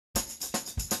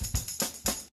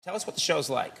Tell us what the show's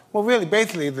like. Well, really,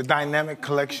 basically, it's a dynamic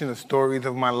collection of stories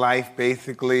of my life,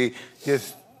 basically.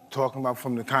 Just talking about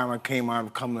from the time I came out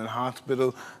of Cumberland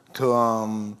Hospital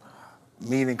to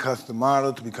meeting custom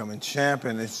model to becoming champ,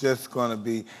 and it's just going to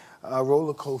be a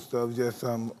roller coaster of just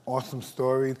awesome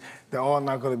stories. They're all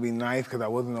not going to be nice because I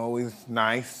wasn't always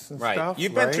nice and stuff.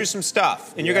 You've been through some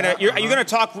stuff, and Yeah, you're gonna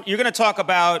talk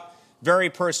about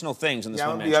very personal things in this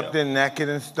one-man show. I'll be up there naked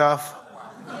and stuff.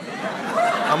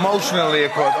 Emotionally,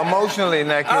 of course. Emotionally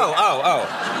naked.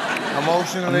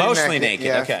 Emotionally naked,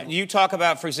 yes. Okay. You talk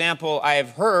about, for example, I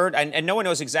have heard, and no one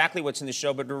knows exactly what's in the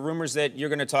show, but there are rumors that you're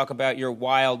going to talk about your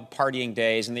wild partying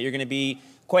days and that you're going to be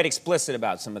quite explicit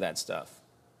about some of that stuff.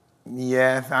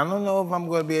 Yes, I don't know if I'm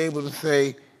going to be able to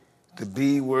say the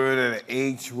B word or the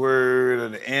H word or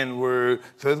the N word,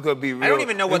 so it's going to be real. I don't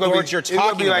even know what words you're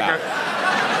talking about.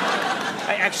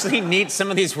 I actually need some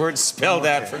of these words spelled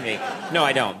out for me. No,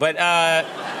 I don't. But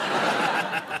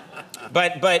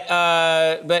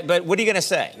what are you going to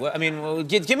say? Well, I mean,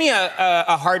 give me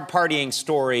a hard partying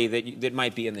story that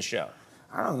might be in the show.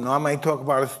 I don't know. I might talk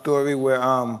about a story where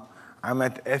I'm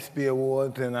at the ESPYS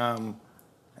Awards and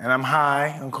I'm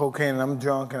high on cocaine and I'm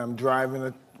drunk and I'm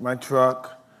driving my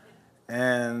truck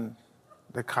and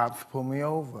the cops pull me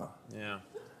over. Yeah.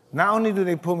 Not only do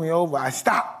they pull me over, I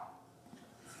stop.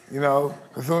 You know,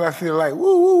 as soon as I see the light,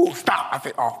 woo, woo, stop. I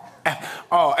say,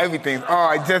 everything.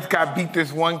 I just got beat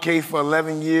this one case for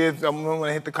 11 years. I'm when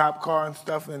I hit the cop car and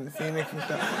stuff in Phoenix and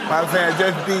stuff. But I'm saying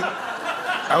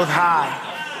I was high.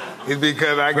 It's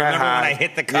because I got high. Remember when I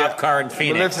hit the cop car in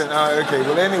Phoenix? But listen, okay,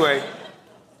 well anyway,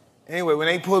 when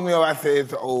they pulled me over, I said,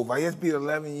 it's over. I just beat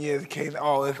 11 years case.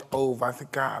 It's over. I said,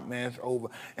 God, man, it's over.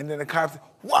 And then the cops said,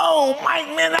 whoa, Mike,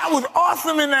 man, that was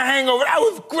awesome in The Hangover. That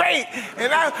was great.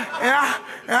 And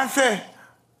I said,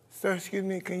 sir, excuse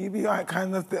me, can you be kind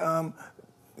enough to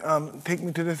take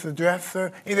me to this address,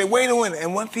 sir? He said, wait a minute.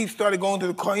 And once he started going to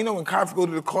the car, you know when cops go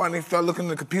to the car and they start looking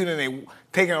at the computer and they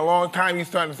taking a long time, you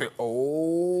starting to say,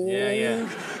 oh. Yeah.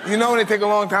 You know when they take a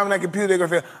long time on that computer, they're going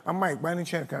to say, I'm Mike, by any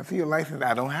chance, can I see your license?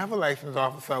 I don't have a license,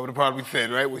 officer, I would have probably said,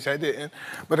 right? Which I didn't.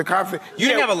 But the cops said, you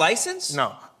didn't have a license?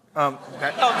 No.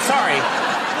 Sorry.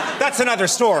 That's another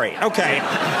story. Okay.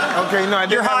 Okay, no, I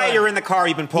didn't. You're high, you're in the car,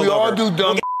 you've been pulled over. We all do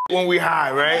dumb when we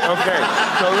high, right? Okay.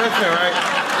 So listen, right?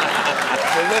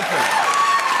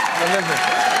 Never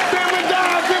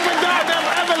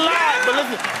ever lied. But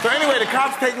listen. So anyway, the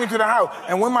cops take me to the house,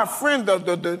 and when my friend,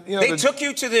 they took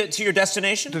you to your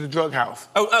destination? To the drug house.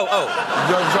 Oh.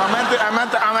 So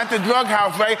I'm at the drug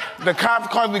house, right? The cops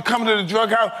call me, come to the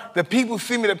drug house. The people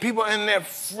see me. The people in there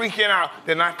freaking out.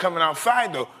 They're not coming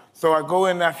outside though. So I go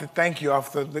in and I said, thank you,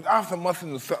 officer. The officer must have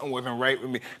knew something wasn't right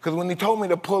with me. Because when he told me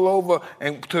to pull over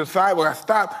and to the sidewalk, I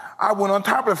stopped. I went on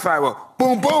top of the sidewalk.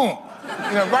 Boom, boom.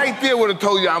 You know, right there would have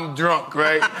told you I'm drunk,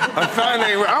 right?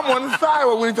 I'm on the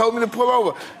sidewalk when he told me to pull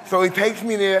over. So he takes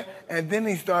me there, and then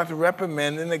he starts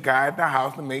reprimanding the guy at the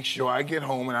house to make sure I get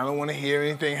home, and I don't want to hear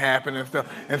anything happen and stuff.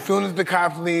 As soon as the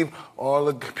cops leave, all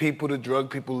the people, the drug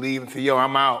people leave and say, yo,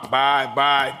 I'm out.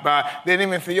 Bye. They didn't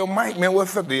even say, yo, Mike, man,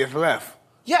 what's up? They just left.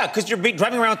 Yeah, because you're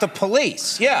driving around with the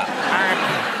police. Yeah.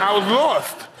 I was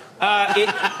lost.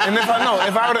 And if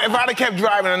I'd have kept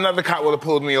driving, another cop would have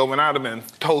pulled me over, and I'd have been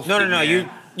toasted. No.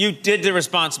 You did the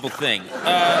responsible thing.